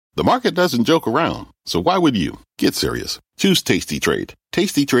The market doesn't joke around, so why would you? Get serious. Choose Tasty Trade.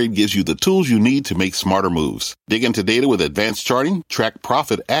 Tasty Trade gives you the tools you need to make smarter moves. Dig into data with advanced charting, track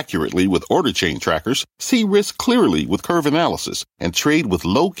profit accurately with order chain trackers, see risk clearly with curve analysis, and trade with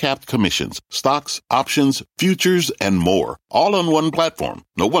low-capped commissions, stocks, options, futures, and more. All on one platform.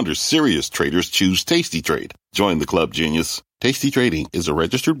 No wonder serious traders choose Tasty Trade. Join the club, genius. Tasty Trading is a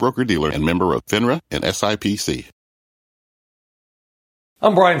registered broker-dealer and member of FINRA and SIPC.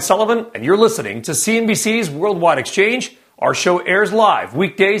 I'm Brian Sullivan, and you're listening to CNBC's Worldwide Exchange. Our show airs live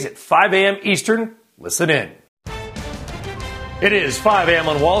weekdays at 5 a.m. Eastern. Listen in. It is 5 a.m.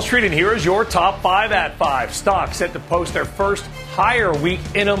 on Wall Street, and here is your top 5 at 5. Stocks set to post their first higher week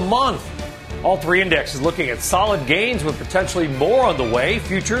in a month. All three indexes looking at solid gains with potentially more on the way.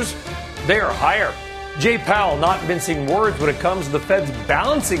 Futures, they are higher. Jay Powell not mincing words when it comes to the Fed's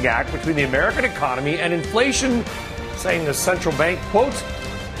balancing act between the American economy and inflation, saying the central bank, quote,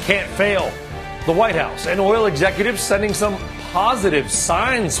 can't fail. The White House and oil executives sending some positive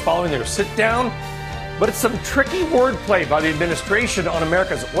signs following their sit-down, but it's some tricky wordplay by the administration on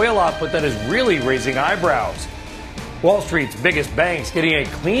America's oil output that is really raising eyebrows. Wall Street's biggest banks getting a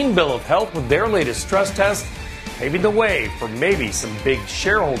clean bill of health with their latest stress test, paving the way for maybe some big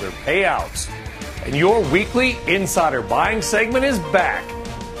shareholder payouts. And your weekly insider buying segment is back,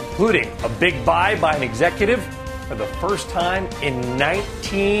 including a big buy by an executive for the first time in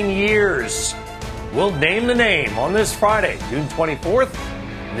 19 years. We'll name the name on this Friday, June 24th.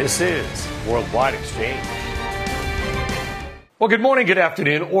 This is Worldwide Exchange. Well, good morning, good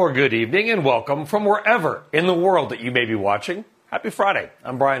afternoon, or good evening, and welcome from wherever in the world that you may be watching. Happy Friday.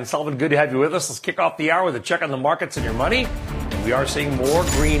 I'm Brian Sullivan. Good to have you with us. Let's kick off the hour with a check on the markets and your money. And we are seeing more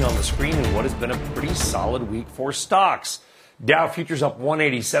green on the screen in what has been a pretty solid week for stocks. Dow futures up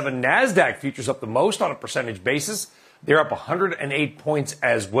 187. NASDAQ futures up the most on a percentage basis. They're up 108 points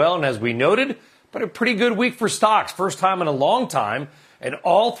as well. And as we noted, but a pretty good week for stocks. First time in a long time. And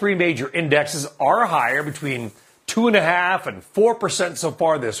all three major indexes are higher, between 2.5% and 4% so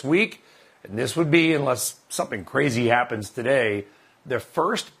far this week. And this would be, unless something crazy happens today, the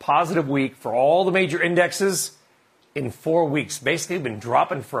first positive week for all the major indexes in 4 weeks. Basically been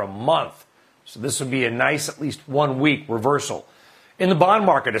dropping for a month. So this would be a nice, at least 1 week reversal. In the bond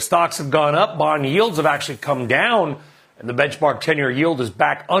market, as stocks have gone up, bond yields have actually come down, and the benchmark 10-year yield is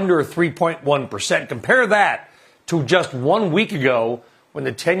back under 3.1%. Compare that to just 1 week ago when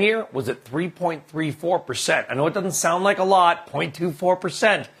the 10-year was at 3.34%. I know it doesn't sound like a lot,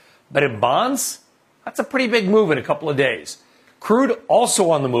 0.24%, but in bonds, that's a pretty big move in a couple of days. Crude also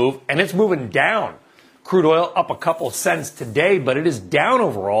on the move, and it's moving down. Crude oil up a couple cents today, but it is down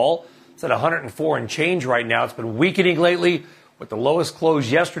overall. It's at 104 and change right now. It's been weakening lately with the lowest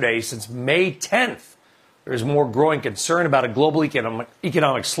close yesterday since May 10th. There's more growing concern about a global economic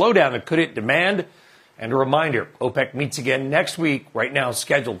slowdown that could hit demand. And a reminder, OPEC meets again next week, right now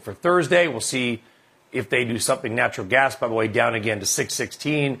scheduled for Thursday. We'll see if they do something. Natural gas, by the way, down again to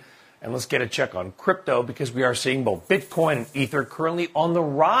 616. And let's get a check on crypto, because we are seeing both Bitcoin and Ether currently on the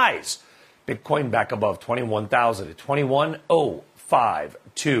rise. Bitcoin back above 21,000 at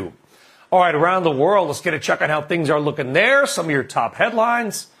 21,052. All right, around the world, let's get a check on how things are looking there. Some of your top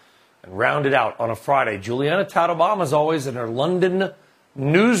headlines. And round it out on a Friday. Juliana Tautenbaum, as always, in her London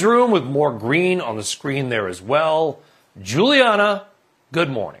newsroom with more green on the screen there as well. Juliana, good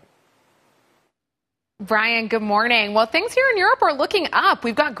morning. Brian, good morning. Well, things here in Europe are looking up.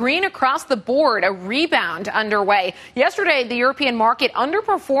 We've got green across the board, a rebound underway. Yesterday, the European market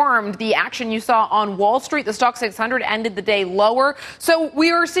underperformed the action you saw on Wall Street. The Stoxx 600 ended the day lower. So we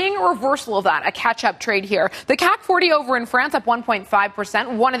are seeing a reversal of that, a catch-up trade here. The CAC 40 over in France up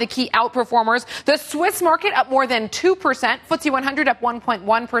 1.5%, one of the key outperformers. The Swiss market up more than 2%, FTSE 100 up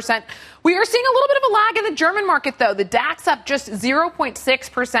 1.1%. We are seeing a little bit of a lag in the German market, though. The DAX up just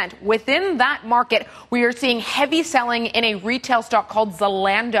 0.6%. Within that market, we are seeing heavy selling in a retail stock called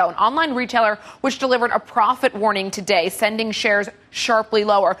Zalando, an online retailer which delivered a profit warning today, sending shares sharply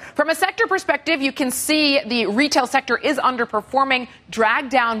lower. From a sector perspective, you can see the retail sector is underperforming, dragged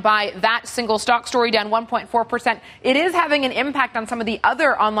down by that single stock story, down 1.4%. It is having an impact on some of the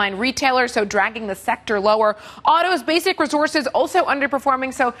other online retailers, so dragging the sector lower. Autos, basic resources also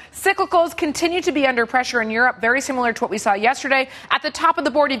underperforming, so cyclicals continue to be under pressure in Europe, very similar to what we saw yesterday. At the top of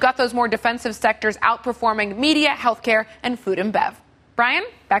the board, you've got those more defensive sectors outperforming: media, healthcare, and food and bev. Brian,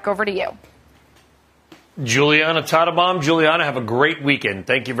 back over to you. Juliana Tautenbaum. Juliana, have a great weekend.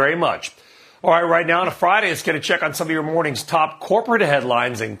 Thank you very much. All right, right now on a Friday, let's get a check on some of your morning's top corporate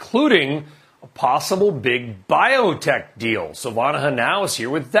headlines, including a possible big biotech deal. Silvana Henao is here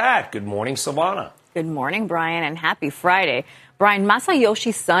with that. Good morning, Silvana. Good morning, Brian, and happy Friday. Brian,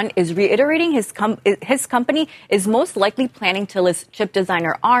 Masayoshi Son is reiterating his company is most likely planning to list chip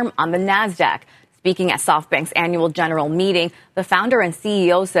designer ARM on the NASDAQ. Speaking at SoftBank's annual general meeting, the founder and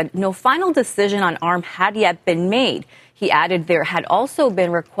CEO said no final decision on ARM had yet been made. He added there had also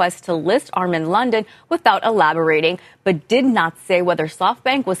been requests to list ARM in London without elaborating, but did not say whether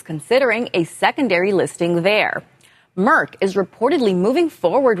SoftBank was considering a secondary listing there. Merck is reportedly moving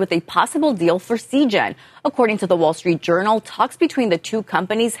forward with a possible deal for Seagen. According to the Wall Street Journal, talks between the two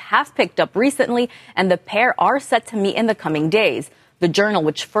companies have picked up recently, and the pair are set to meet in the coming days. The Journal,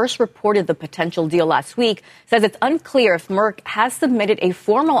 which first reported the potential deal last week, says it's unclear if Merck has submitted a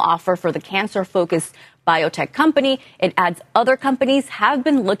formal offer for the cancer-focused biotech company. It adds other companies have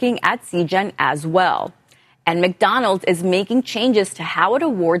been looking at Seagen as well. And McDonald's is making changes to how it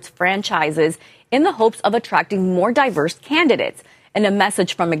awards franchises in the hopes of attracting more diverse candidates. In a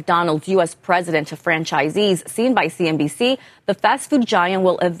message from McDonald's U.S. president to franchisees seen by CNBC, the fast food giant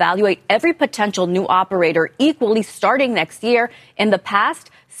will evaluate every potential new operator equally starting next year. In the past,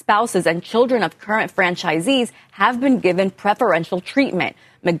 spouses and children of current franchisees have been given preferential treatment.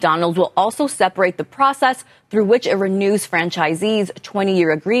 McDonald's will also separate the process through which it renews franchisees'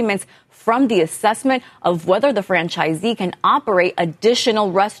 20-year agreements from the assessment of whether the franchisee can operate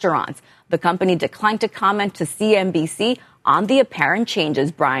additional restaurants. The company declined to comment to CNBC on the apparent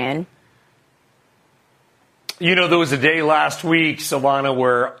changes, Brian. You know, there was a day last week, Silvana,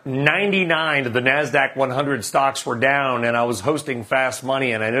 where 99 of the NASDAQ 100 stocks were down, and I was hosting Fast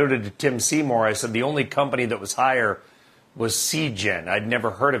Money, and I noted to Tim Seymour, I said the only company that was higher was Seagen. I'd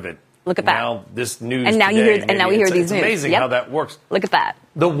never heard of it. Look at that. Now this news and now today, you hear these it's news. Amazing how that works. Look at that.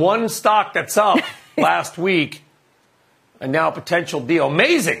 The one stock that's up last week, and now a potential deal.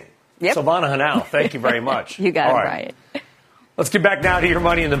 Amazing. Yep. Silvana Henao, thank you very much. You got All it right. right. Let's get back now to your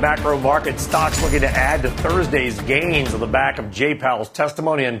money in the macro market. Stocks looking to add to Thursday's gains on the back of Jay Powell's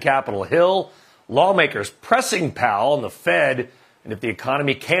testimony on Capitol Hill. Lawmakers pressing Powell and the Fed, and if the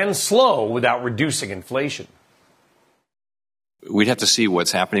economy can slow without reducing inflation. We'd have to see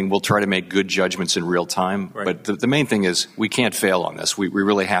what's happening. We'll try to make good judgments in real time. Right. But the main thing is we can't fail on this. We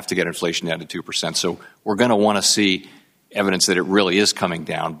really have to get inflation down to 2%. So we're going to want to see evidence that it really is coming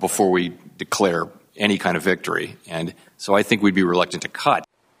down before we declare any kind of victory. And so I think we'd be reluctant to cut.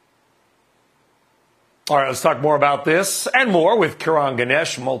 All right, let's talk more about this and more with Kiran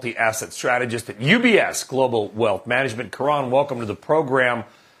Ganesh, multi-asset strategist at UBS Global Wealth Management. Kiran, welcome to the program.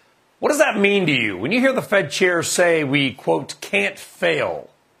 What does that mean to you? When you hear the Fed chair say we, quote, can't fail,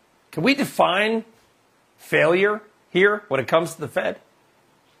 can we define failure here when it comes to the Fed?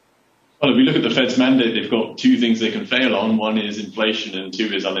 Well, if we look at the Fed's mandate, they've got two things they can fail on. One is inflation and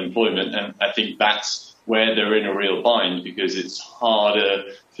two is unemployment. And I think that's where they're in a real bind because it's harder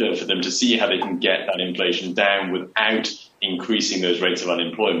for them to see how they can get that inflation down without increasing those rates of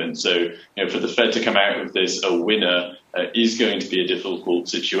unemployment. So, for the Fed to come out of this a winner is going to be a difficult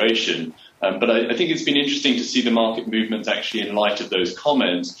situation. But I think it's been interesting to see the market movements actually in light of those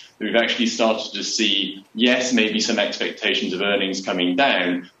comments. We've actually started to see, yes, maybe some expectations of earnings coming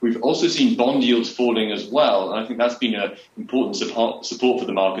down. We've also seen bond yields falling as well. And I think that's been an important support for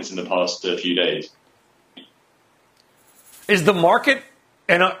the markets in the past few days. Is the market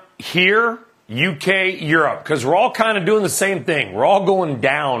here, UK, Europe, because we're all kind of doing the same thing. We're all going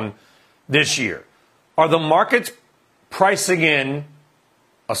down this year. Are the markets pricing in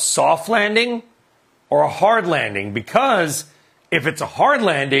a soft landing or a hard landing? Because if it's a hard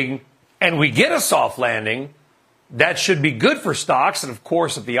landing and we get a soft landing, that should be good for stocks. And of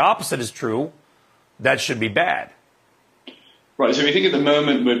course, if the opposite is true, that should be bad. Right, so we think at the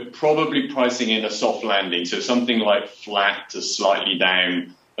moment we're probably pricing in a soft landing, so something like flat to slightly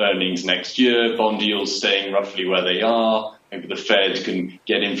down earnings next year, bond yields staying roughly where they are. Maybe the Fed can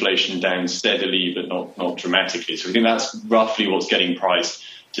get inflation down steadily but not dramatically. So we think that's roughly what's getting priced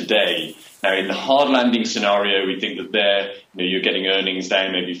today. Now, in the hard landing scenario, we think that you're getting earnings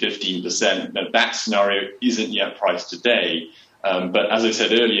down maybe 15%. Now, that scenario isn't yet priced today. But as I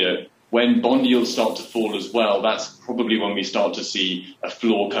said earlier, when bond yields start to fall as well, that's probably when we start to see a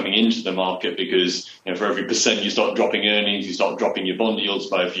floor coming into the market because for every percent you start dropping earnings, you start dropping your bond yields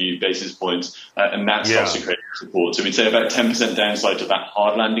by a few basis points, and that starts to create support. So we'd say about 10% downside to that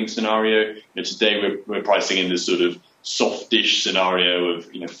hard landing scenario. Today we're pricing in this sort of softish scenario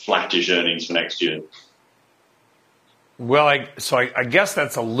of flattish earnings for next year. Well, I guess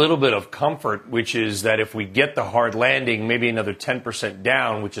that's a little bit of comfort, which is that if we get the hard landing, maybe another 10%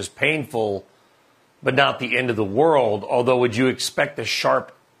 down, which is painful, but not the end of the world. Although, would you expect a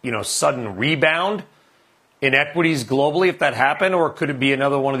sharp, sudden rebound in equities globally if that happened? Or could it be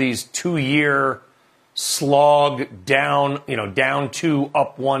another one of these 2-year slog down, down 2,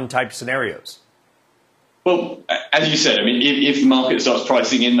 up 1 type scenarios? Well, as you said, I mean, if the market starts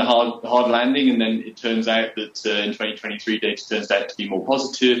pricing in the hard landing, and then it turns out that in 2023 data turns out to be more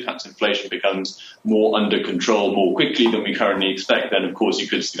positive, perhaps inflation becomes more under control more quickly than we currently expect, then of course you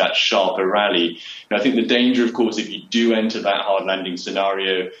could see that sharper rally. And I think the danger, of course, if you do enter that hard landing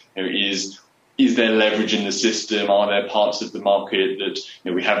scenario, is there leverage in the system? Are there parts of the market that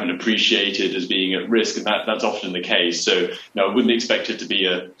we haven't appreciated as being at risk? And that's often the case. So I wouldn't expect it to be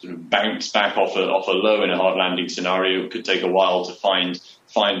a sort of bounce back off a low in a hard landing scenario. It could take a while to find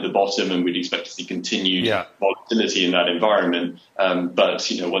the bottom, and we'd expect to see continued volatility in that environment. But once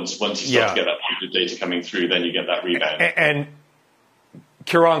you start to get that positive data coming through, then you get that rebound. And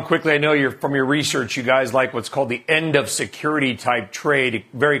Kieran, quickly, I know from your research, you guys like what's called the end of security type trade.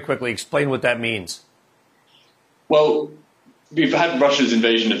 Very quickly, explain what that means. Well, we've had Russia's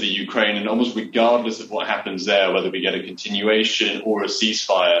invasion of the Ukraine, and almost regardless of what happens there, whether we get a continuation or a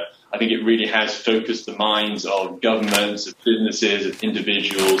ceasefire, I think it really has focused the minds of governments, of businesses, of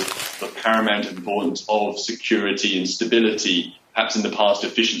individuals, the paramount importance of security and stability. Perhaps in the past,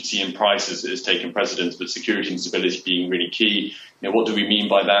 efficiency and prices has taken precedence, but security and stability being really key. What do we mean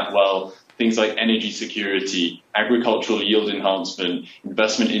by that? Well, things like energy security, agricultural yield enhancement,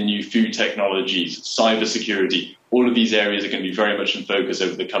 investment in new food technologies, cyber security, all of these areas are going to be very much in focus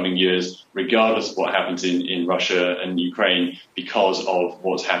over the coming years, regardless of what happens in Russia and Ukraine, because of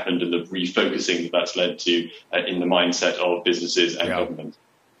what's happened and the refocusing that's led to in the mindset of businesses and government.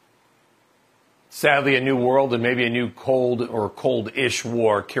 Sadly, a new world and maybe a new cold or cold-ish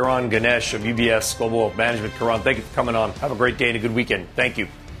war. Kieran Ganesh of UBS Global Wealth Management. Kieran, thank you for coming on. Have a great day and a good weekend. Thank you.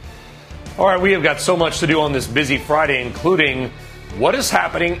 All right, we have got so much to do on this busy Friday, including what is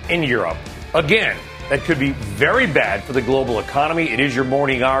happening in Europe. Again, that could be very bad for the global economy. It is your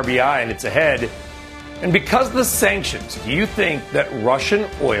morning RBI, and it's ahead. And because of the sanctions, do you think that Russian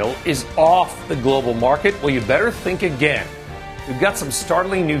oil is off the global market? Well, you better think again. We've got some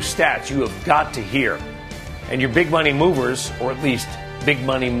startling new stats you have got to hear. And your big money movers, or at least big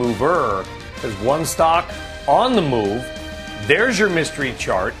money mover, is one stock on the move. There's your mystery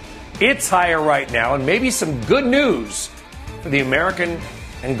chart. It's higher right now, and maybe some good news for the American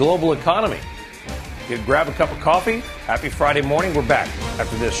and global economy. You grab a cup of coffee. Happy Friday morning. We're back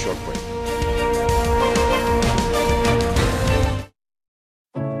after this short break.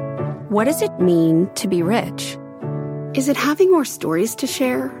 What does it mean to be rich? Is it having more stories to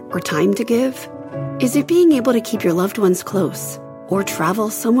share or time to give? Is it being able to keep your loved ones close or travel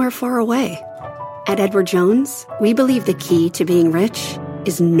somewhere far away? At Edward Jones, we believe the key to being rich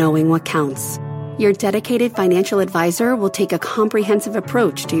is knowing what counts. Your dedicated financial advisor will take a comprehensive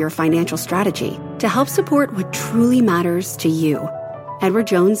approach to your financial strategy to help support what truly matters to you.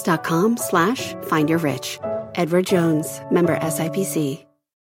 EdwardJones.com/findyourrich. Edward Jones, member SIPC.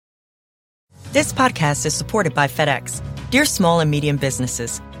 This podcast is supported by FedEx. Dear small and medium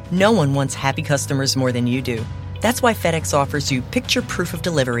businesses, no one wants happy customers more than you do. That's why FedEx offers you picture proof of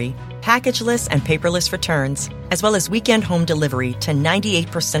delivery, packageless and paperless returns, as well as weekend home delivery to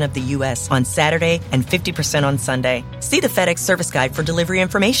 98% of the U.S. on Saturday and 50% on Sunday. See the FedEx service guide for delivery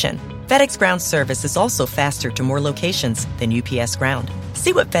information. FedEx Ground service is also faster to more locations than UPS Ground.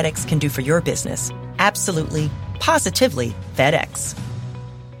 See what FedEx can do for your business. Absolutely, positively FedEx.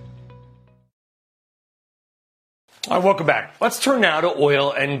 All right, welcome back. Let's turn now to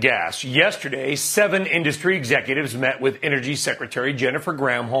oil and gas. Yesterday, 7 industry executives met with Energy Secretary Jennifer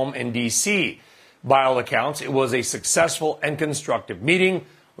Granholm in D.C. By all accounts, it was a successful and constructive meeting,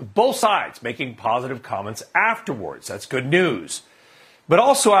 with both sides making positive comments afterwards. That's good news. But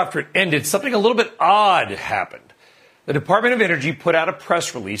also after it ended, something a little bit odd happened. The Department of Energy put out a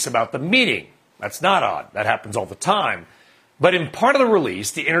press release about the meeting. That's not odd. That happens all the time. But in part of the release,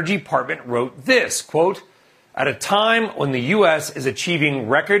 the Energy Department wrote this, quote, at a time when the U.S. is achieving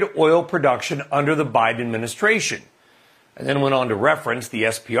record oil production under the Biden administration, and then went on to reference the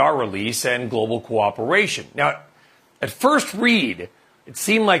SPR release and global cooperation. Now, at first read, it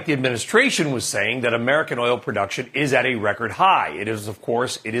seemed like the administration was saying that American oil production is at a record high. It is, of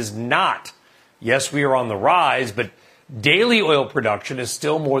course, it is not. Yes, we are on the rise, but daily oil production is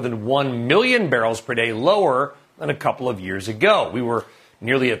still more than 1 million barrels per day lower than a couple of years ago. We were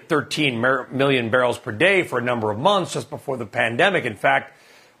nearly at 13 million barrels per day for a number of months just before the pandemic. In fact,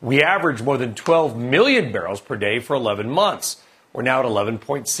 we averaged more than 12 million barrels per day for 11 months. We're now at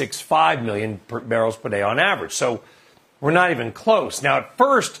 11.65 million barrels per day on average. So we're not even close. Now, at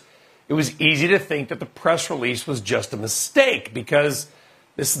first, it was easy to think that the press release was just a mistake because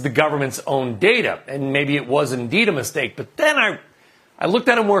this is the government's own data, and maybe it was indeed a mistake. But then I looked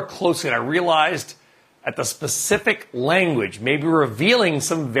at it more closely and I realized at the specific language, maybe revealing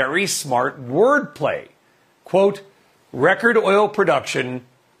some very smart wordplay. Quote, record oil production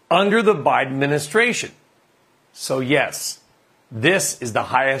under the Biden administration. So yes, this is the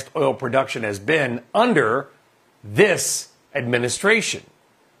highest oil production has been under this administration,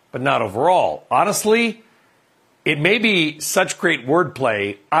 but not overall. Honestly, it may be such great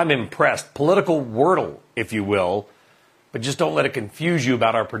wordplay, I'm impressed. Political wordle, if you will, but just don't let it confuse you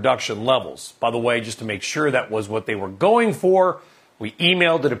about our production levels. By the way, just to make sure that was what they were going for, we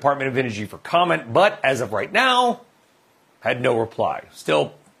emailed the Department of Energy for comment, but as of right now, had no reply.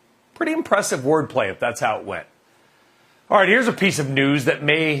 Still pretty impressive wordplay if that's how it went. All right, here's a piece of news that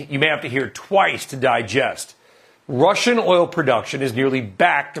you may have to hear twice to digest. Russian oil production is nearly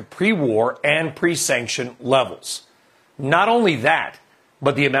back to pre-war and pre-sanction levels. Not only that,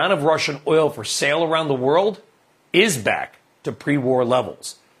 but the amount of Russian oil for sale around the world is back to pre-war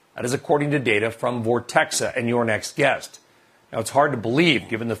levels. That is according to data from Vortexa and your next guest. Now, it's hard to believe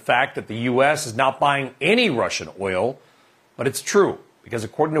given the fact that the U.S. is not buying any Russian oil, but it's true because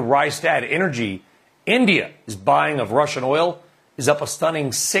according to Rystad Energy, India is buying of Russian oil is up a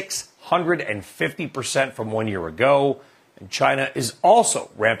stunning 650% from 1 year ago, and China is also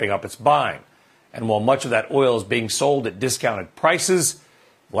ramping up its buying. And while much of that oil is being sold at discounted prices,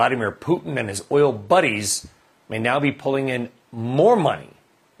 Vladimir Putin and his oil buddies may now be pulling in more money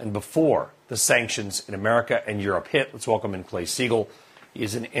than before the sanctions in America and Europe hit. Let's welcome in Clay Siegel. He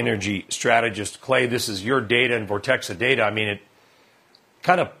is an energy strategist. Clay, this is your data and Vortexa data. I mean, it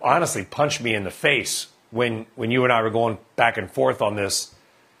kind of honestly punched me in the face when you and I were going back and forth on this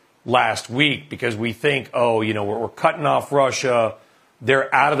last week because we think, we're cutting off Russia.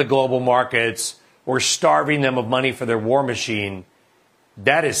 They're out of the global markets. We're starving them of money for their war machine.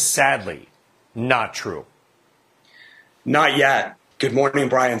 That is sadly not true. Not yet. Good morning,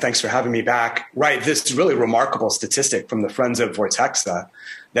 Brian. Thanks for having me back. Right. This really remarkable statistic from the Friends of Vortexa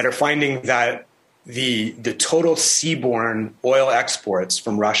that are finding that the total seaborne oil exports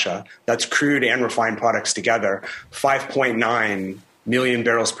from Russia, that's crude and refined products together, 5.9 million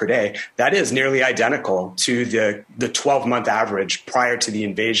barrels per day. That is nearly identical to the 12-month average prior to the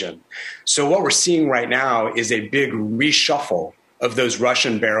invasion. So what we're seeing right now is a big reshuffle of those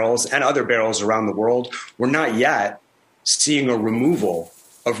Russian barrels and other barrels around the world. We're not yet seeing a removal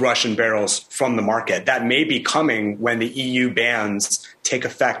of Russian barrels from the market. That may be coming when the EU bans take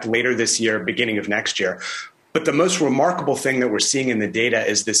effect later this year, beginning of next year. But the most remarkable thing that we're seeing in the data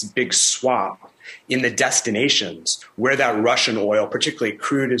is this big swap in the destinations where that Russian oil, particularly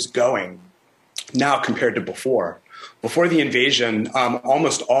crude, is going now compared to before. Before the invasion,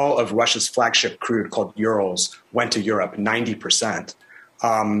 almost all of Russia's flagship crude called Urals went to Europe, 90%.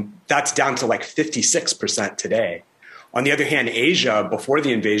 That's down to like 56% today. On the other hand, Asia, before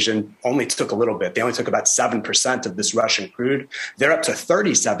the invasion, only took a little bit. They only took about 7% of this Russian crude. They're up to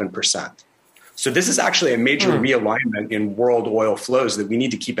 37%. So this is actually a major realignment in world oil flows that we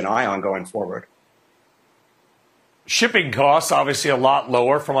need to keep an eye on going forward. Shipping costs, obviously a lot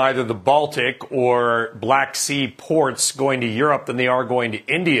lower from either the Baltic or Black Sea ports going to Europe than they are going to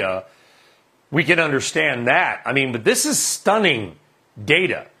India. We can understand that. I mean, but this is stunning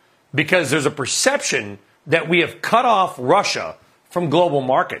data because there's a perception that we have cut off Russia from global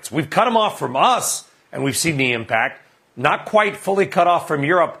markets. We've cut them off from us, and we've seen the impact. Not quite fully cut off from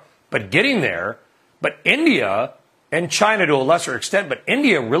Europe, but getting there. But India and China to a lesser extent, but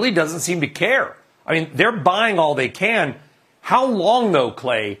India really doesn't seem to care. I mean, they're buying all they can. How long, though,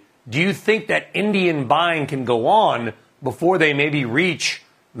 Clay, do you think that Indian buying can go on before they maybe reach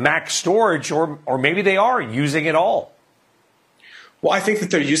max storage, or maybe they are using it all? Well, I think that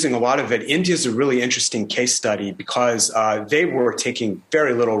they're using a lot of it. India is a really interesting case study because they were taking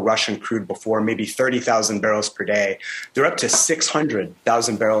very little Russian crude before, maybe 30,000 barrels per day. They're up to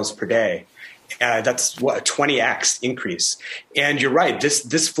 600,000 barrels per day. That's a 20x increase. And you're right,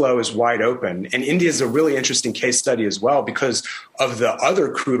 this flow is wide open. And India is a really interesting case study as well because of the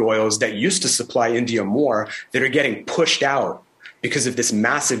other crude oils that used to supply India more that are getting pushed out because of this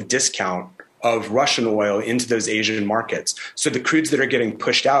massive discount of Russian oil into those Asian markets. So the crudes that are getting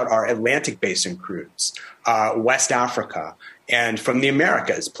pushed out are Atlantic Basin crudes, West Africa, and from the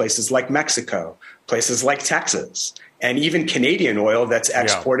Americas, places like Mexico, places like Texas, and even Canadian oil that's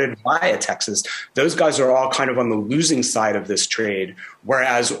exported via Texas. Those guys are all kind of on the losing side of this trade,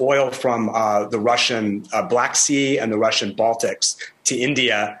 whereas oil from the Russian Black Sea and the Russian Baltics to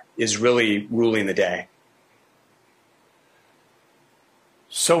India is really ruling the day.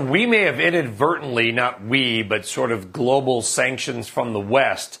 So we may have inadvertently, not we, but sort of global sanctions from the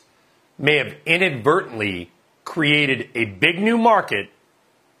West may have inadvertently created a big new market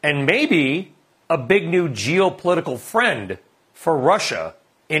and maybe a big new geopolitical friend for Russia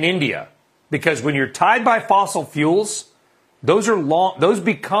in India. Because when you're tied by fossil fuels, those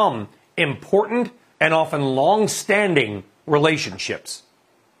become important and often long-standing relationships.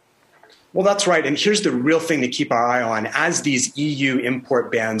 Well, that's right. And here's the real thing to keep our eye on. As these EU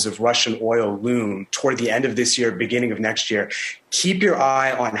import bans of Russian oil loom toward the end of this year, beginning of next year, keep your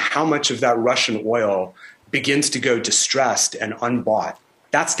eye on how much of that Russian oil begins to go distressed and unbought.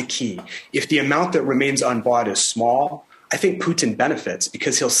 That's the key. If the amount that remains unbought is small, I think Putin benefits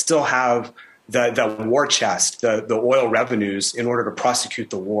because he'll still have the war chest, the oil revenues in order to prosecute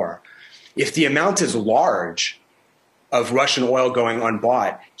the war. If the amount is large of Russian oil going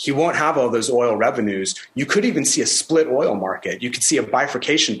unbought, he won't have all those oil revenues. You could even see a split oil market. You could see a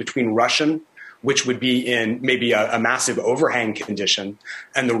bifurcation between Russian, which would be in maybe a massive overhang condition,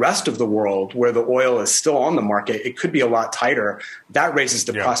 and the rest of the world where the oil is still on the market. It could be a lot tighter. That raises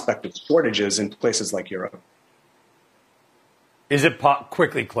the prospect of shortages in places like Europe. Is it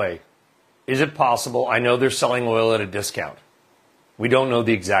quickly, Clay? Is it possible? I know they're selling oil at a discount. We don't know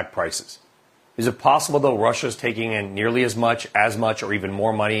the exact prices. Is it possible, though, Russia's taking in nearly as much, or even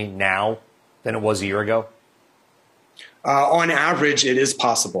more money now than it was a year ago? On average, it is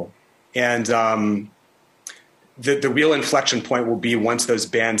possible. And the real inflection point will be once those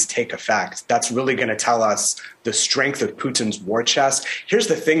bans take effect. That's really going to tell us the strength of Putin's war chest. Here's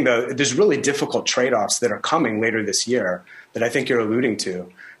the thing, though. There's really difficult trade-offs that are coming later this year that I think you're alluding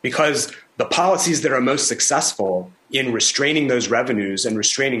to, because the policies that are most successful in restraining those revenues and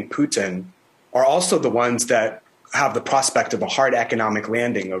restraining Putin are also the ones that have the prospect of a hard economic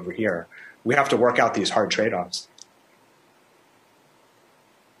landing over here. We have to work out these hard trade-offs.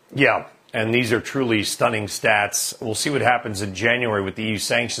 Yeah, and these are truly stunning stats. We'll see what happens in January with the EU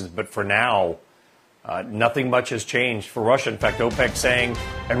sanctions, but for now, nothing much has changed for Russia. In fact, OPEC saying,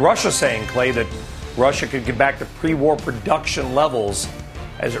 and Russia saying, Clay, that Russia could get back to pre-war production levels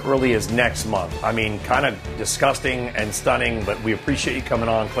as early as next month. I mean, kind of disgusting and stunning, but we appreciate you coming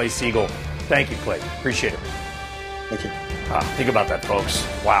on. Clay Siegel. Thank you, Clay. Appreciate it. Thank you. Think about that, folks.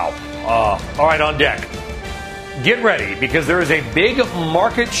 Wow. All right, on deck. Get ready, because there is a big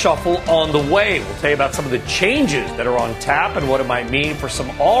market shuffle on the way. We'll tell you about some of the changes that are on tap and what it might mean for some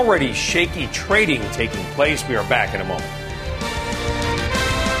already shaky trading taking place. We are back in a moment.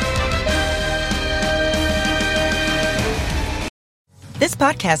 This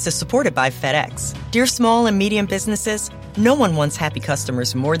podcast is supported by FedEx. Dear small and medium businesses, no one wants happy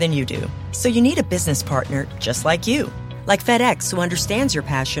customers more than you do. So you need a business partner just like you. Like FedEx, who understands your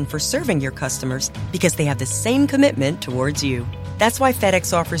passion for serving your customers because they have the same commitment towards you. That's why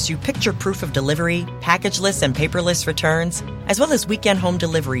FedEx offers you picture proof of delivery, packageless and paperless returns, as well as weekend home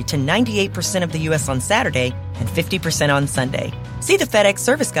delivery to 98% of the U.S. on Saturday and 50% on Sunday. See the FedEx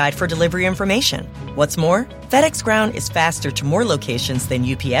service guide for delivery information. What's more, FedEx Ground is faster to more locations than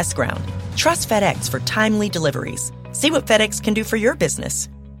UPS Ground. Trust FedEx for timely deliveries. See what FedEx can do for your business.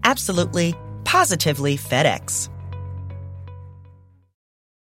 Absolutely, positively FedEx.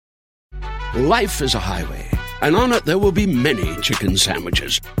 Life is a highway, and on it there will be many chicken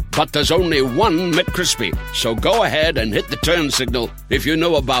sandwiches. But there's only one McCrispy. So go ahead and hit the turn signal if you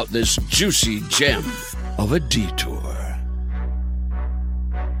know about this juicy gem of a detour.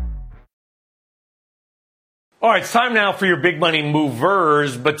 All right, it's time now for your big money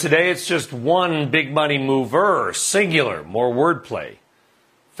movers, but today it's just one big money mover, singular, more wordplay.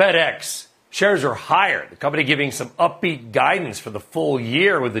 FedEx. Shares are higher. The company giving some upbeat guidance for the full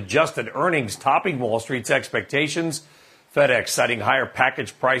year with adjusted earnings topping Wall Street's expectations. FedEx citing higher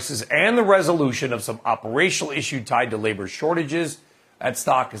package prices and the resolution of some operational issue tied to labor shortages. That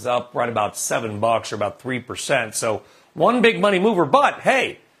stock is up right about $7 or about 3%. So one big money mover. But,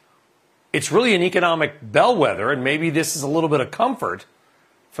 hey, it's really an economic bellwether, and maybe this is a little bit of comfort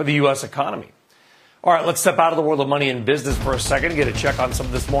for the U.S. economy. All right, let's step out of the world of money and business for a second and get a check on some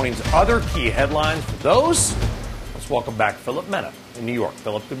of this morning's other key headlines. For those, let's welcome back Philip Mena in New York.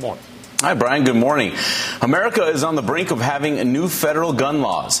 Philip, good morning. Hi, Brian. Good morning. America is on the brink of having new federal gun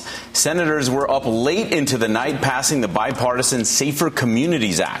laws. Senators were up late into the night passing the bipartisan Safer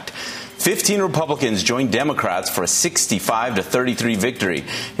Communities Act. 15 Republicans joined Democrats for a 65-33 victory.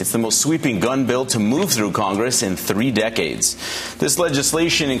 It's the most sweeping gun bill to move through Congress in 3 decades. This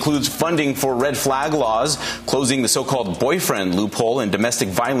legislation includes funding for red flag laws, closing the so-called boyfriend loophole in domestic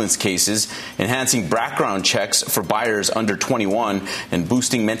violence cases, enhancing background checks for buyers under 21, and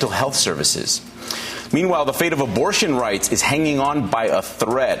boosting mental health services. Meanwhile, the fate of abortion rights is hanging on by a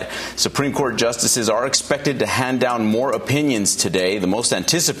thread. Supreme Court justices are expected to hand down more opinions today. The most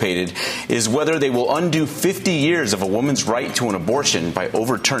anticipated is whether they will undo 50 years of a woman's right to an abortion by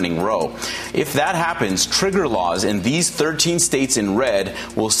overturning Roe. If that happens, trigger laws in these 13 states in red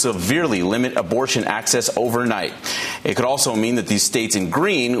will severely limit abortion access overnight. It could also mean that these states in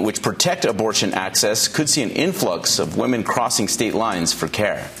green, which protect abortion access, could see an influx of women crossing state lines for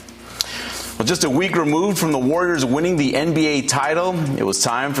care. Well, just a week removed from the Warriors winning the NBA title, it was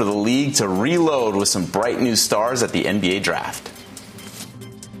time for the league to reload with some bright new stars at the NBA draft.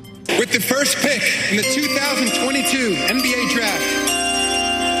 With the first pick in the 2022 NBA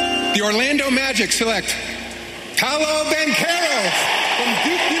draft, the Orlando Magic select Paolo Banchero from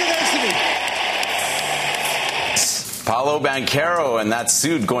Duke University. Paolo Banchero and that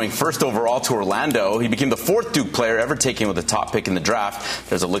suit going first overall to Orlando. He became the fourth Duke player ever taken with the top pick in the draft.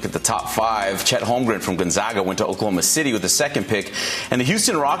 There's a look at the top five. Chet Holmgren from Gonzaga went to Oklahoma City with the second pick. And the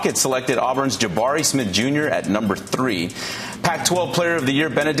Houston Rockets selected Auburn's Jabari Smith Jr. at number 3. Pac-12 Player of the Year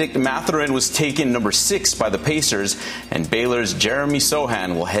Benedict Mathurin was taken number 6 by the Pacers. And Baylor's Jeremy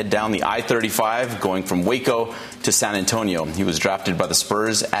Sohan will head down the I-35 going from Waco to San Antonio. He was drafted by the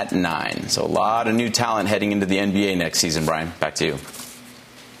Spurs at 9. So a lot of new talent heading into the NBA next season. Brian, back to you.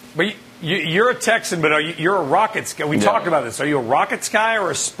 But you're a Texan, but you're a Rockets guy. We talked about this. Are you a Rockets guy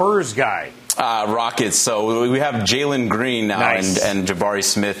or a Spurs guy? Rockets. So we have Jalen Green now nice. and Jabari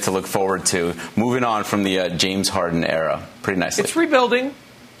Smith to look forward to. Moving on from the James Harden era. Pretty nicely. It's rebuilding.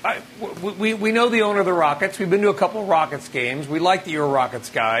 We know the owner of the Rockets. We've been to a couple of Rockets games. We like that you're a Rockets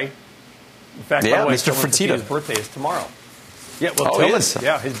guy. In fact, by the way, Mr. Fertitta. His birthday is tomorrow. Yeah, well, he is.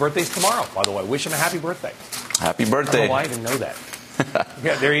 Yeah, his birthday's tomorrow, by the way. Wish him a happy birthday. Happy birthday. I don't know why I didn't know that.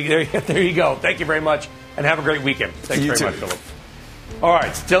 Yeah, there you go. Thank you very much, and have a great weekend. Thanks very much, Philip. All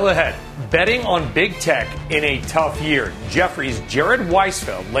right, still ahead. Betting on big tech in a tough year. Jefferies' Jared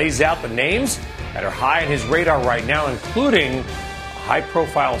Weisfeld lays out the names that are high on his radar right now, including a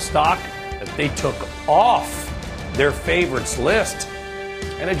high-profile stock that they took off their favorites list.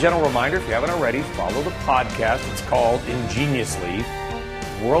 And a general reminder, if you haven't already, follow the podcast. It's called Ingeniously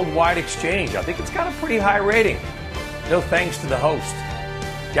Worldwide Exchange. I think it's got a pretty high rating. No thanks to the host.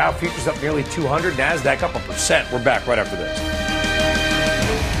 Dow futures up nearly 200, NASDAQ up 1%. We're back right after this.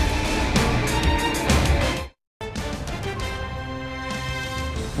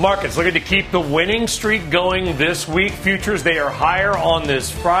 Markets looking to keep the winning streak going this week. Futures, they are higher on this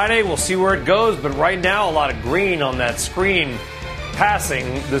Friday. We'll see where it goes, but right now a lot of green on that screen,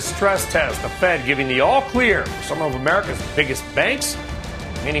 passing the stress test. The Fed giving the all clear for some of America's biggest banks,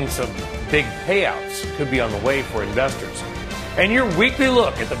 meaning some big payouts could be on the way for investors. And your weekly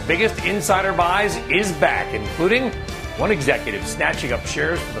look at the biggest insider buys is back, including one executive snatching up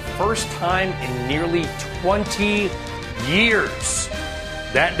shares for the first time in nearly 20 years.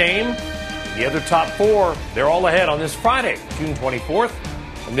 That name, the other top 4, they're all ahead on this Friday, June 24th.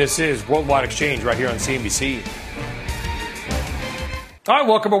 And this is Worldwide Exchange right here on CNBC. All right,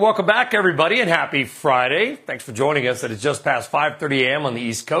 welcome back, everybody, and happy Friday. Thanks for joining us. It is just past 5:30 a.m. on the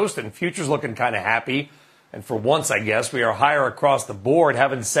East Coast, and futures looking kind of happy. And for once, I guess, we are higher across the board.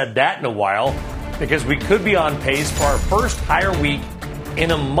 Haven't said that in a while, because we could be on pace for our first higher week in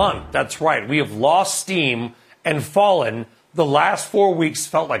a month. That's right. We have lost steam and fallen. The last 4 weeks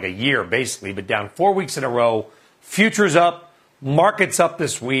felt like a year, basically, but down 4 weeks in a row. Futures up, markets up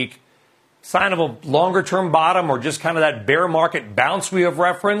this week. Sign of a longer-term bottom or just kind of that bear market bounce we have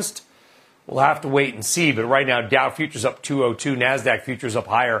referenced? We'll have to wait and see. But right now, Dow futures up 202, NASDAQ futures up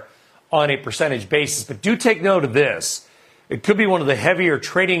higher on a percentage basis. But do take note of this. It could be one of the heavier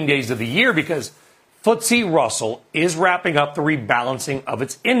trading days of the year because FTSE Russell is wrapping up the rebalancing of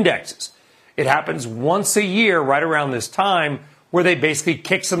its indexes. It happens once a year right around this time where they basically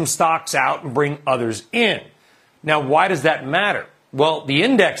kick some stocks out and bring others in. Now, why does that matter? Well, the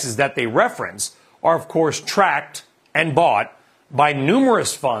indexes that they reference are, of course, tracked and bought by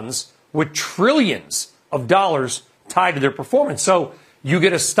numerous funds with trillions of dollars tied to their performance. So you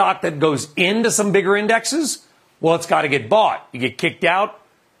get a stock that goes into some bigger indexes, well, it's got to get bought. You get kicked out,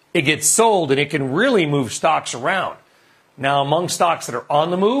 it gets sold, and it can really move stocks around. Now, among stocks that are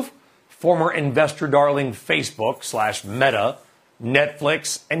on the move, former investor darling Facebook/Meta,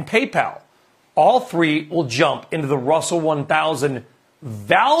 Netflix, and PayPal. All three will jump into the Russell 1000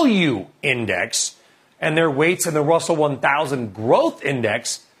 Value Index, and their weights in the Russell 1000 Growth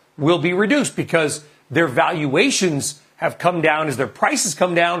Index will be reduced because their valuations have come down as their prices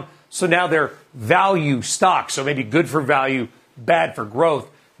come down, so now they're value stocks, so maybe good for value, bad for growth.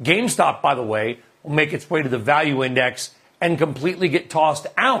 GameStop, by the way, will make its way to the Value Index and completely get tossed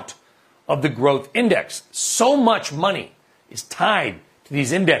out of the growth index. So much money is tied to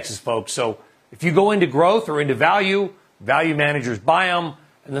these indexes, folks. So if you go into growth or into value, value managers buy them,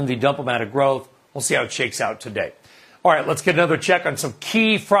 and then they dump them out of growth. We'll see how it shakes out today. All right, let's get another check on some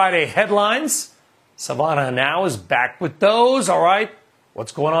key Friday headlines. Silvana now is back with those. All right,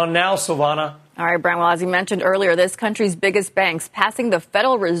 what's going on now, Silvana? All right, Brian, well, as you mentioned earlier, this country's biggest banks passing the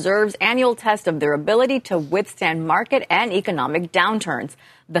Federal Reserve's annual test of their ability to withstand market and economic downturns.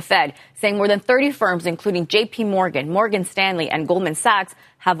 The Fed saying more than 30 firms, including J.P. Morgan, Morgan Stanley, and Goldman Sachs,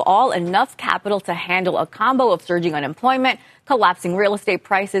 have all enough capital to handle a combo of surging unemployment, collapsing real estate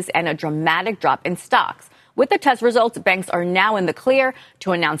prices, and a dramatic drop in stocks. With the test results, banks are now in the clear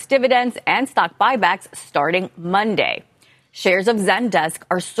to announce dividends and stock buybacks starting Monday. Shares of Zendesk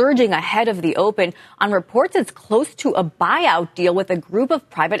are surging ahead of the open on reports it's close to a buyout deal with a group of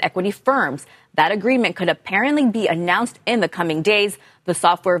private equity firms. That agreement could apparently be announced in the coming days. The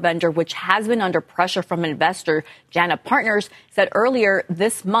software vendor, which has been under pressure from investor Jana Partners, said earlier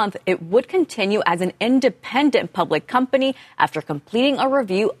this month it would continue as an independent public company after completing a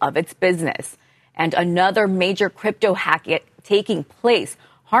review of its business. And another major crypto hack taking place.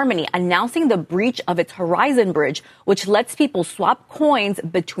 Harmony announcing the breach of its Horizon bridge, which lets people swap coins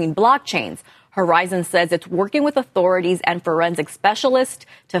between blockchains. Horizon says it's working with authorities and forensic specialists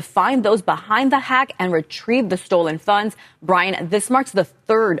to find those behind the hack and retrieve the stolen funds. Brian, this marks the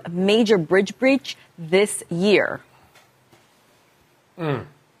third major bridge breach this year.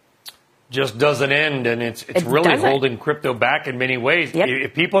 Just doesn't end, and it's really holding crypto back in many ways. Yep.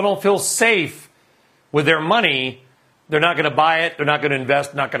 If people don't feel safe with their money, they're not going to buy it. They're not going to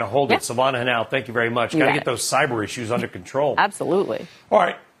invest. Not going to hold it. Silvana Henao, thank you very much. Got to get those cyber issues under control. Absolutely. All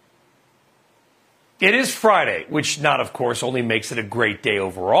right. It is Friday, which not, of course, only makes it a great day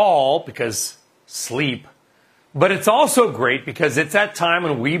overall because sleep. But it's also great because it's that time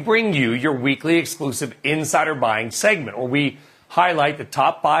when we bring you your weekly exclusive insider buying segment, where we highlight the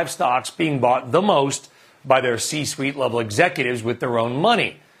top 5 stocks being bought the most by their C-suite level executives with their own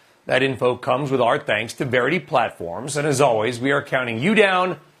money. That info comes with our thanks to Verity Platforms. And as always, we are counting you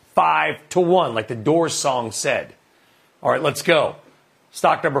down 5-1, like the Doors song said. All right, let's go.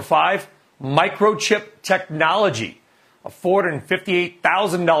 Stock number 5, Microchip Technology, a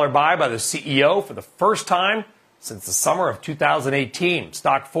 $458,000 buy by the CEO for the first time since the summer of 2018.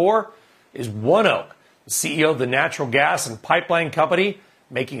 Stock 4 is ONEOK, the CEO of the natural gas and pipeline company,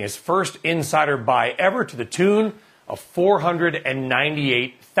 making his first insider buy ever to the tune of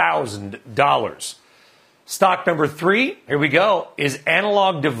 $498,000. Stock number 3, here we go, is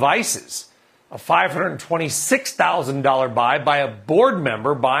Analog Devices, a $526,000 buy by a board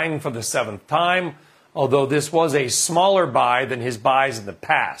member buying for the 7th time, although this was a smaller buy than his buys in the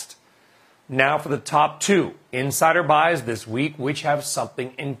past. Now for the top 2 insider buys this week, which have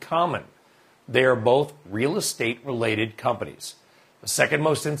something in common. They are both real estate-related companies. The second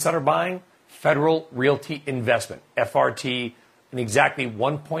most insider buying, Federal Realty Investment, FRT, an exactly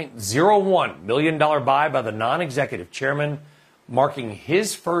 $1.01 million buy by the non-executive chairman, marking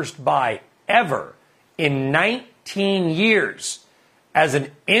his first buy ever in 19 years as an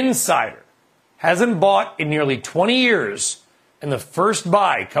insider. Hasn't bought in nearly 20 years, and the first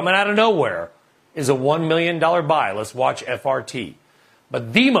buy coming out of nowhere is a $1 million buy. Let's watch FRT.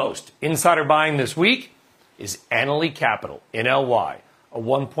 But the most insider buying this week is Annaly Capital, NLY, a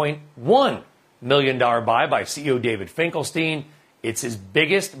 $1.1 million buy by CEO David Finkelstein. It's his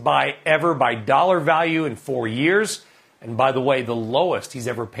biggest buy ever by dollar value in 4 years. And by the way, the lowest he's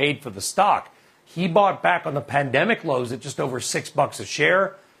ever paid for the stock. He bought back on the pandemic lows at just over $6 a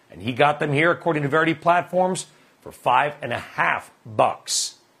share, and he got them here, according to Verity Platforms, for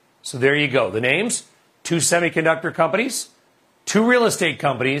 $5.50. So there you go. The names: 2 semiconductor companies, 2 real estate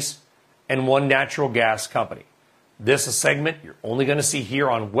companies, and 1 natural gas company. This is a segment you're only going to see here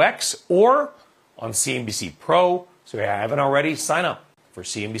on WEX or on CNBC Pro. So if you haven't already, sign up for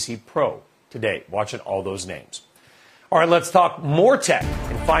CNBC Pro today, watching all those names. All right, let's talk more tech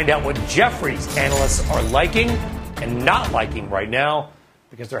and find out what Jefferies analysts are liking and not liking right now,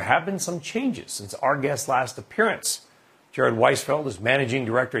 because there have been some changes since our guest's last appearance. Jared Weisfeld is Managing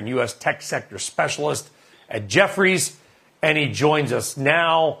Director and U.S. Tech Sector Specialist at Jefferies, and he joins us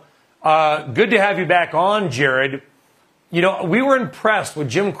now. Good to have you back on, Jared. You know, we were impressed with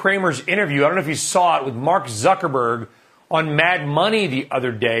Jim Cramer's interview. I don't know if you saw it, with Mark Zuckerberg on Mad Money the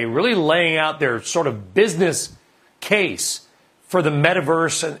other day, really laying out their sort of business case for the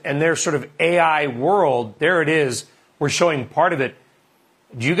metaverse and their sort of AI world. There it is. We're showing part of it.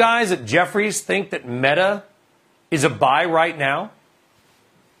 Do you guys at Jefferies think that Meta is a buy right now?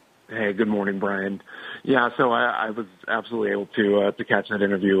 Hey, good morning, Brian. Yeah, so I was absolutely able to catch that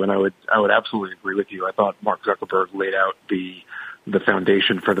interview, and I would absolutely agree with you. I thought Mark Zuckerberg laid out the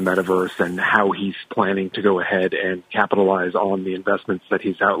foundation for the metaverse and how he's planning to go ahead and capitalize on the investments that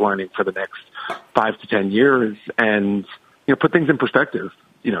he's outlining for the next 5 to 10 years, and put things in perspective.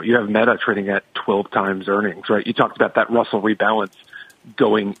 You have Meta trading at 12 times earnings, right? You talked about that Russell rebalance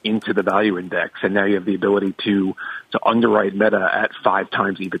going into the value index, and now you have the ability to underwrite Meta at 5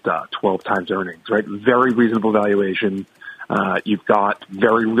 times EBITDA, 12 times earnings, right? Very reasonable valuation. You've got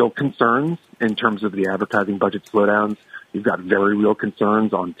very real concerns in terms of the advertising budget slowdowns. You've got very real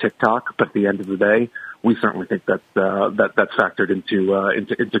concerns on TikTok, but at the end of the day, we certainly think that's factored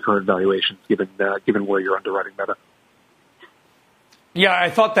into current valuations, given where you're underwriting Meta. Yeah, I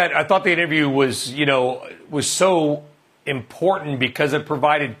thought the interview was so important because it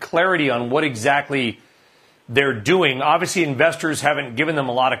provided clarity on what exactly they're doing. Obviously, investors haven't given them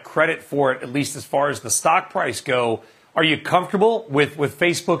a lot of credit for it, at least as far as the stock price go. Are you comfortable with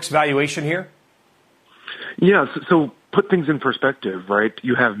Facebook's valuation here? Yeah, so put things in perspective, right?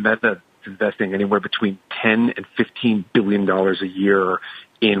 You have Meta investing anywhere between $10 and $15 billion a year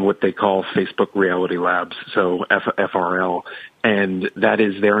in what they call Facebook Reality Labs, so FRL, and that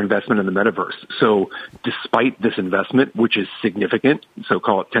is their investment in the metaverse. So despite this investment, which is significant, so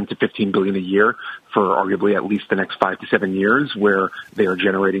call it 10 to 15 billion a year for arguably at least the next 5 to 7 years where they are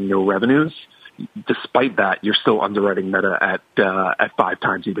generating no revenues, despite that, you're still underwriting Meta at 5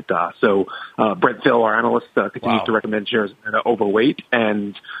 times EBITDA. So Brent Thill, our analyst, continues to recommend shares overweight,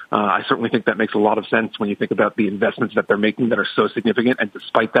 and I certainly think that makes a lot of sense when you think about the investments that they're making that are so significant. And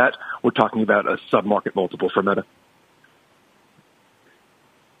despite that, we're talking about a sub-market multiple for Meta.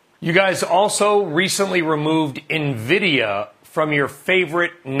 You guys also recently removed NVIDIA from your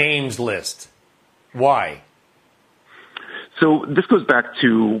favorite names list. Why? So this goes back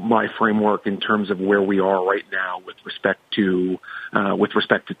to my framework in terms of where we are right now with respect to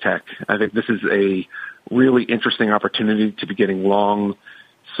tech. I think this is a really interesting opportunity to be getting long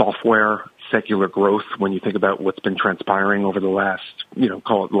software secular growth when you think about what's been transpiring over the last,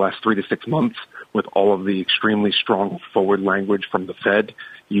 call it the last 3 to 6 months with all of the extremely strong forward language from the Fed.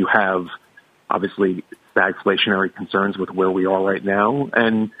 You have obviously stagflationary concerns with where we are right now,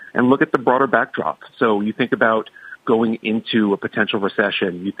 and look at the broader backdrop. So you think about going into a potential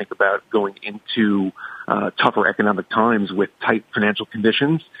recession, you think about going into tougher economic times with tight financial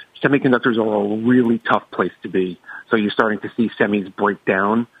conditions, semiconductors are a really tough place to be. So you're starting to see semis break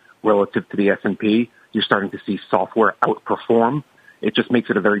down relative to the S&P. You're starting to see software outperform. It just makes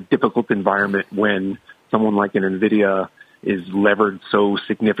it a very difficult environment when someone like an NVIDIA is levered so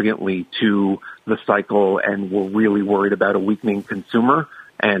significantly to the cycle, and we're really worried about a weakening consumer,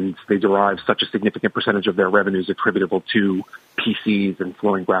 and they derive such a significant percentage of their revenues attributable to PCs and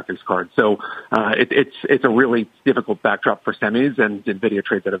flowing graphics cards. So it's a really difficult backdrop for semis, and NVIDIA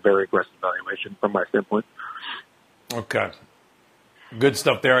trades at a very aggressive valuation from my standpoint. Okay. Good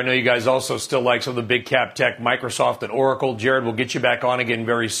stuff there. I know you guys also still like some of the big cap tech, Microsoft and Oracle. Jared, we'll get you back on again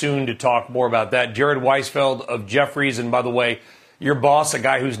very soon to talk more about that. Jared Weisfeld of Jefferies, and by the way, your boss, a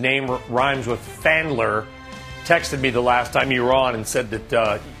guy whose name rhymes with Fandler, texted me the last time you were on and said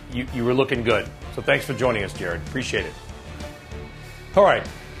that you were looking good. So thanks for joining us, Jared. Appreciate it. All right,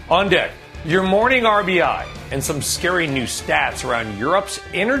 on deck, your morning RBI and some scary new stats around Europe's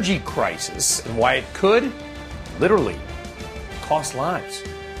energy crisis and why it could literally cost lives.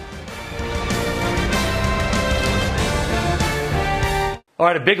 All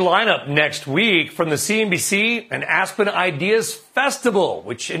right, a big lineup next week from the CNBC and Aspen Ideas Festival,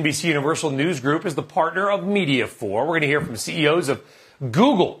 which NBC Universal News Group is the partner of Media for. We're going to hear from CEOs of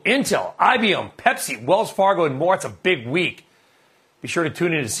Google, Intel, IBM, Pepsi, Wells Fargo, and more. It's a big week. Be sure to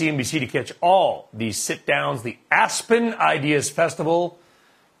tune in to CNBC to catch all these sit-downs. The Aspen Ideas Festival.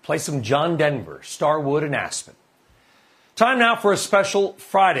 Play some John Denver, Starwood, and Aspen. Time now for a special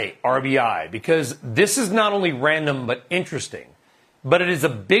Friday RBI, because this is not only random but interesting, but it is a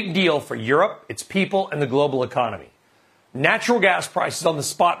big deal for Europe, its people, and the global economy. Natural gas prices on the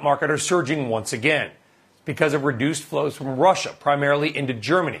spot market are surging once again because of reduced flows from Russia, primarily into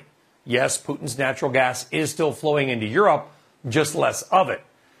Germany. Yes, Putin's natural gas is still flowing into Europe, just less of it.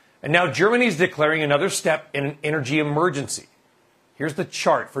 And now Germany is declaring another step in an energy emergency. Here's the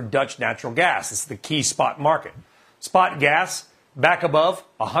chart for Dutch natural gas. It's the key spot market. Spot gas back above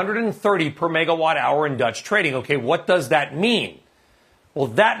 130 per megawatt hour in Dutch trading. Okay, what does that mean? Well,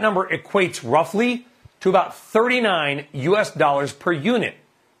 that number equates roughly to about $39 US per unit.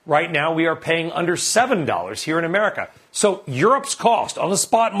 Right now, we are paying under $7 here in America. So Europe's cost on the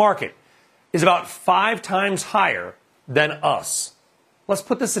spot market is about 5 times higher than us. Let's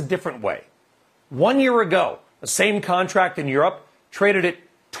put this a different way. 1 year ago, the same contract in Europe traded at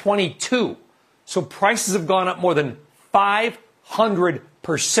 22. So prices have gone up more than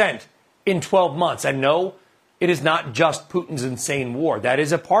 500% in 12 months. And no, it is not just Putin's insane war. That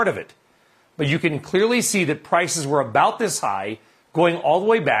is a part of it. But you can clearly see that prices were about this high going all the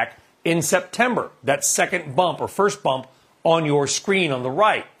way back in September, that second bump or first bump on your screen on the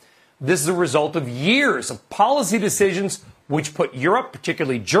right. This is a result of years of policy decisions which put Europe,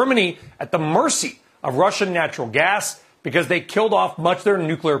 particularly Germany, at the mercy of Russian natural gas because they killed off much of their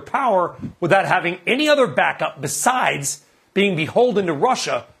nuclear power without having any other backup besides being beholden to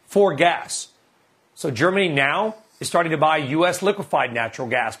Russia for gas. So Germany now is starting to buy U.S. liquefied natural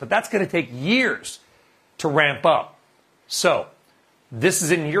gas, but that's going to take years to ramp up. So this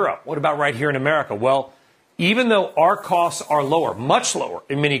is in Europe. What about right here in America? Well, even though our costs are lower, much lower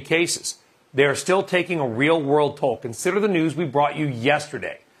in many cases, they are still taking a real-world toll. Consider the news we brought you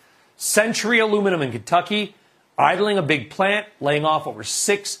yesterday. Century Aluminum in Kentucky idling a big plant, laying off over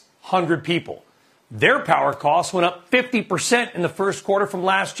 600 people. Their power costs went up 50% in the first quarter from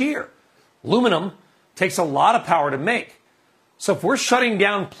last year. Aluminum takes a lot of power to make. So if we're shutting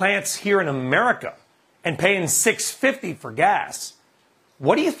down plants here in America and paying $6.50 for gas,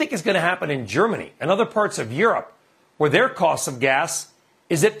 what do you think is going to happen in Germany and other parts of Europe where their cost of gas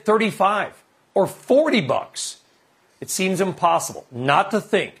is at $35 or $40? It seems impossible not to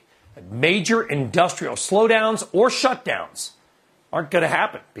think that major industrial slowdowns or shutdowns aren't going to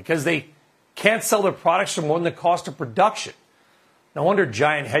happen because they can't sell their products for more than the cost of production. No wonder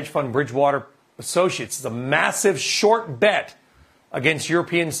giant hedge fund Bridgewater Associates is a massive short bet against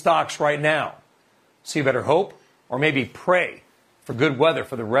European stocks right now. So you better hope or maybe pray for good weather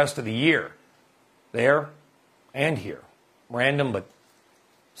for the rest of the year. There and here. Random but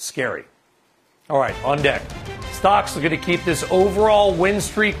scary. All right, on deck. Stocks are going to keep this overall win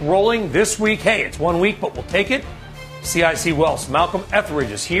streak rolling this week. Hey, it's 1 week, but we'll take it. CIC Wealth's Malcolm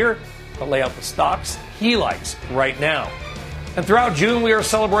Etheridge is here to lay out the stocks he likes right now. And throughout June, we are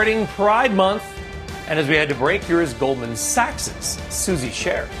celebrating Pride Month. And as we head to break, here is Goldman Sachs' Susie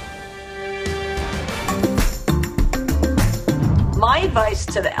Sher. My advice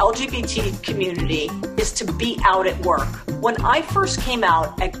to the LGBT community is to be out at work. When I first came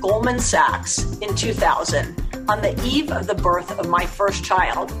out at Goldman Sachs in 2000, on the eve of the birth of my first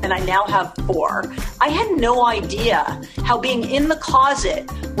child, and I now have 4, I had no idea how being in the closet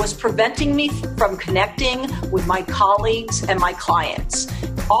was preventing me from connecting with my colleagues and my clients.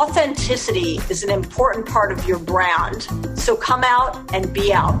 Authenticity is an important part of your brand, so come out and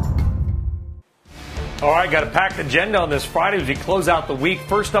be out. All right, got a packed agenda on this Friday as we close out the week.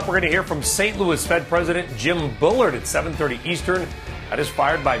 First up, we're going to hear from St. Louis Fed President Jim Bullard at 7:30 Eastern. That is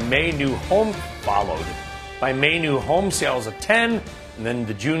followed by May new home sales at 10, and then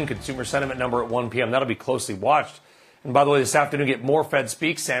the June consumer sentiment number at 1 p.m. That'll be closely watched. And by the way, this afternoon, get more Fed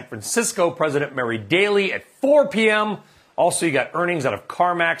speaks. San Francisco President Mary Daly at 4 p.m. Also, you got earnings out of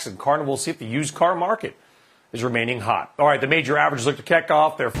CarMax and Carnival. See if the used car market is remaining hot. All right, the major averages look to kick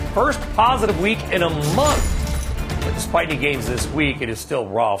off their first positive week in a month. But despite any gains this week, it is still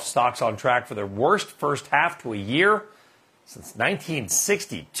rough. Stocks on track for their worst first half to a year since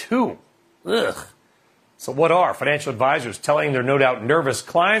 1962. Ugh. So what are financial advisors telling their no doubt nervous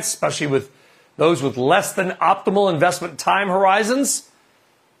clients, especially with those with less than optimal investment time horizons?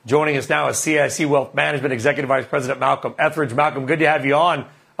 Joining us now is CIC Wealth Management Executive Vice President Malcolm Etheridge. Malcolm, good to have you on.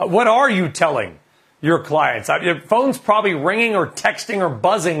 What are you telling your clients? Your phone's probably ringing or texting or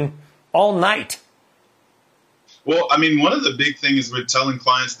buzzing all night. Well, I mean, one of the big things we're telling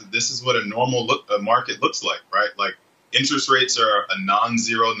clients that this is what a normal market looks like, right? Like interest rates are a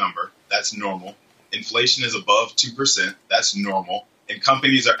non-zero number. That's normal. Inflation is above 2%. That's normal. And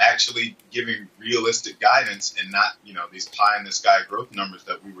companies are actually giving realistic guidance and not, these pie-in-the-sky growth numbers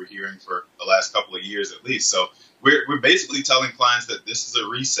that we were hearing for the last couple of years at least. So we're basically telling clients that this is a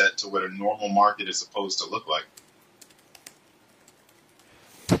reset to what a normal market is supposed to look like.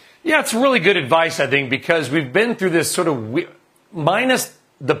 Yeah, it's really good advice, I think, because we've been through this sort of minus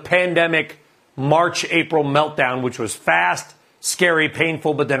the pandemic March, April meltdown, which was fast, scary,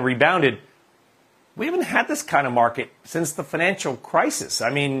 painful, but then rebounded. We haven't had this kind of market since the financial crisis. I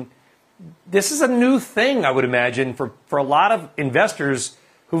mean, this is a new thing, I would imagine, for a lot of investors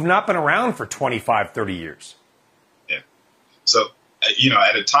who've not been around for 25, 30 years. Yeah. So,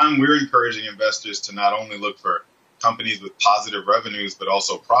 at a time we're encouraging investors to not only look for companies with positive revenues, but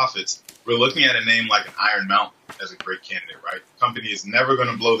also profits. We're looking at a name like an Iron Mountain as a great candidate, right? The company is never going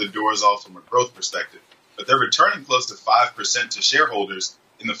to blow the doors off from a growth perspective, but they're returning close to 5% to shareholders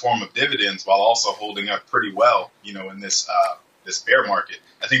in the form of dividends while also holding up pretty well, in this this bear market.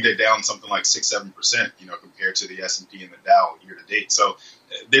 I think they're down something like 6-7%, compared to the S&P and the Dow year to date. So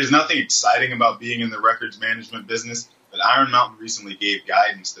there's nothing exciting about being in the records management business. But Iron Mountain recently gave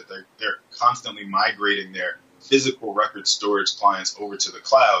guidance that they're constantly migrating their physical record storage clients over to the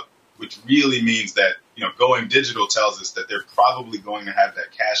cloud, which really means that, going digital tells us that they're probably going to have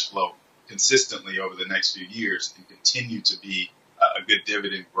that cash flow consistently over the next few years and continue to be a good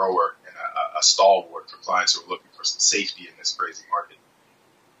dividend grower and a stalwart for clients who are looking for some safety in this crazy market.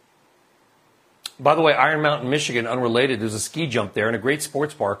 By the way, Iron Mountain, Michigan, unrelated, there's a ski jump there and a great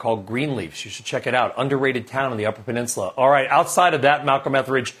sports bar called Greenleafs. You should check it out. Underrated town in the Upper Peninsula. All right, outside of that, Malcolm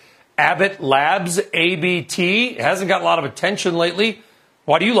Etheridge, Abbott Labs, ABT, hasn't got a lot of attention lately.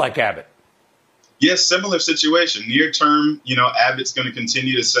 Why do you like Abbott? Yes, similar situation. Near term, Abbott's going to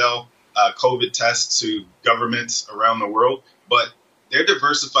continue to sell COVID tests to governments around the world, but their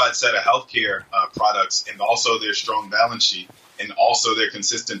diversified set of healthcare products and also their strong balance sheet and also their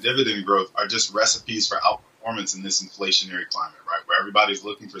consistent dividend growth are just recipes for outperformance in this inflationary climate, right? Where everybody's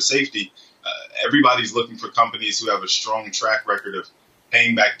looking for safety. Everybody's looking for companies who have a strong track record of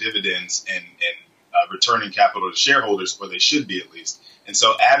paying back dividends and returning capital to shareholders, or they should be at least. And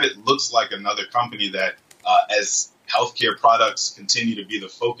so Abbott looks like another company that, as healthcare products continue to be the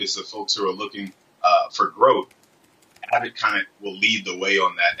focus of folks who are looking for growth, Abbott kind of will lead the way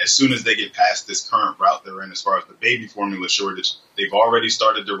on that. As soon as they get past this current route they're in as far as the baby formula shortage, they've already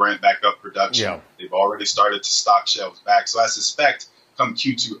started to ramp back up production. Yeah. They've already started to stock shelves back. So I suspect come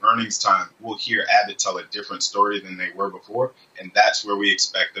Q2 earnings time, we'll hear Abbott tell a different story than they were before. And that's where we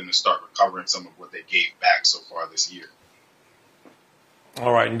expect them to start recovering some of what they gave back so far this year.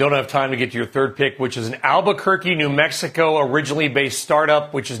 All right, and don't have time to get to your third pick, which is an Albuquerque, New Mexico, originally based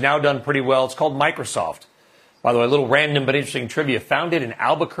startup, which has now done pretty well. It's called Microsoft. By the way, a little random but interesting trivia. Founded in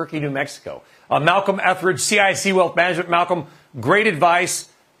Albuquerque, New Mexico. Malcolm Etheridge, CIC Wealth Management. Malcolm, great advice.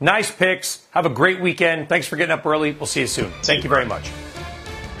 Nice picks. Have a great weekend. Thanks for getting up early. We'll see you soon. Thank you very much.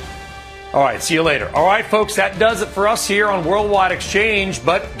 All right, see you later. All right, folks, that does it for us here on Worldwide Exchange.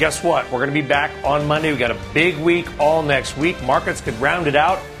 But guess what? We're going to be back on Monday. We got a big week all next week. Markets could round it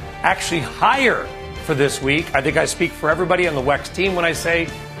out, actually higher for this week. I think I speak for everybody on the WEX team when I say,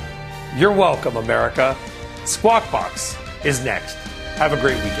 you're welcome, America. Squawk Box is next. Have a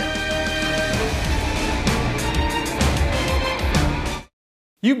great weekend.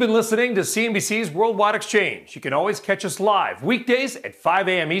 You've been listening to CNBC's Worldwide Exchange. You can always catch us live weekdays at 5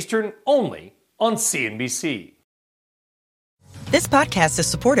 a.m. Eastern, only on CNBC. This podcast is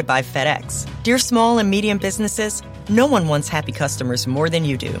supported by FedEx. Dear small and medium businesses, no one wants happy customers more than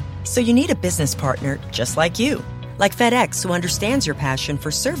you do. So you need a business partner just like you. Like FedEx, who understands your passion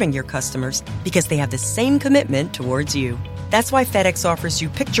for serving your customers because they have the same commitment towards you. That's why FedEx offers you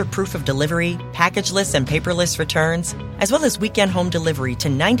picture proof of delivery, packageless and paperless returns, as well as weekend home delivery to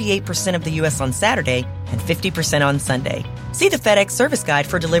 98% of the U.S. on Saturday and 50% on Sunday. See the FedEx service guide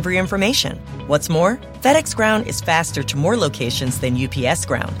for delivery information. What's more, FedEx Ground is faster to more locations than UPS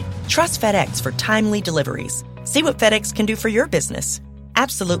Ground. Trust FedEx for timely deliveries. See what FedEx can do for your business.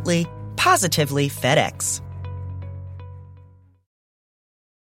 Absolutely, positively FedEx.